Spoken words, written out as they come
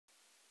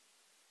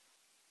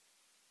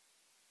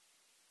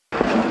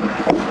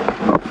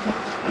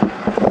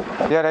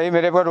ये रही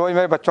मेरे को रोज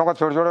मेरे बच्चों को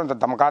छोटे छोटे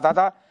धमकाता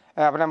था,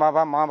 अपने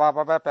माँ बाप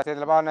पे पैसे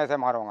दिलवा नहीं ऐसे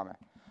मारूंगा मैं।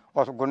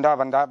 और गुंडा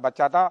बंदा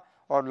बच्चा था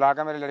और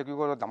लाकर मेरी लड़की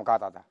को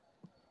धमकाता था।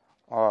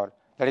 और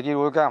लड़की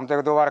रोज के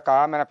हमसे 2 बार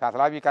कहा, मैंने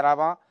फैसला भी करा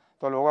वहाँ,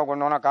 तो लोगों को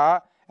उन्होंने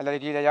कहा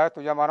लड़की ले जाओ,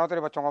 तुझे मारूंगा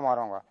तेरे बच्चों को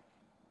मारूंगा।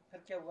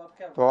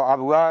 तो अब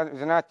हुआ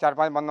इसने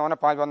 5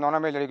 बंदों ने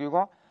मेरी लड़की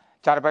को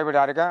चारपाई पे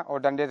डाल के और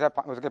डंडे से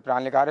उसके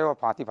प्राण निकाले और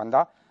फांसी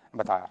फंदा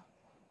बताया।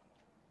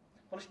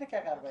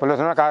 पुलिस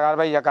ने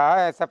कार्रवाई यह कहा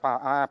है ऐसा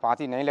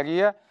फांसी नहीं लगी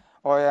है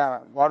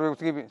और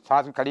उसकी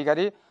सांस खड़ी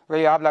करी,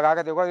 तो आप लगा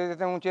के देखो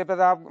इतने ऊंचे पे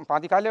तो आप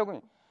फांसी खा लोगे।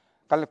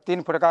 कल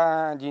 3 फुट का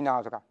जीना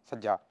उसका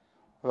सज्जा,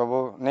 तो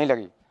वो नहीं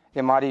लगी,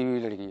 ये मारी हुई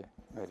लड़की है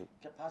मेरी,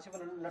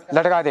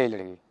 लटका दे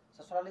लड़की।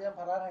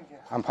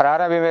 हम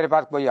फरार हैं, अभी मेरे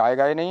पास कोई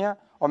आएगा ही नहीं है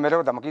और मेरे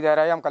को धमकी दे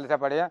रहा है हम कल से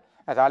पड़े हैं,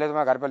 साले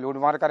तुम्हें घर पे लूट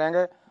मार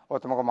करेंगे और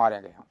तुमको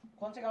मारेंगे।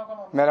 कौन से गांव का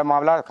मामला? मेरा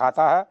मामला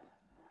खाता है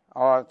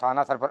और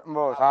थाना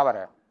वो सावर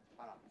है।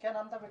 क्या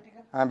नाम था बेटी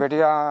का? बेटी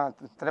का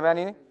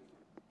त्रिवेणी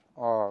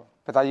और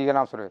पिताजी का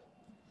नाम सुरेश।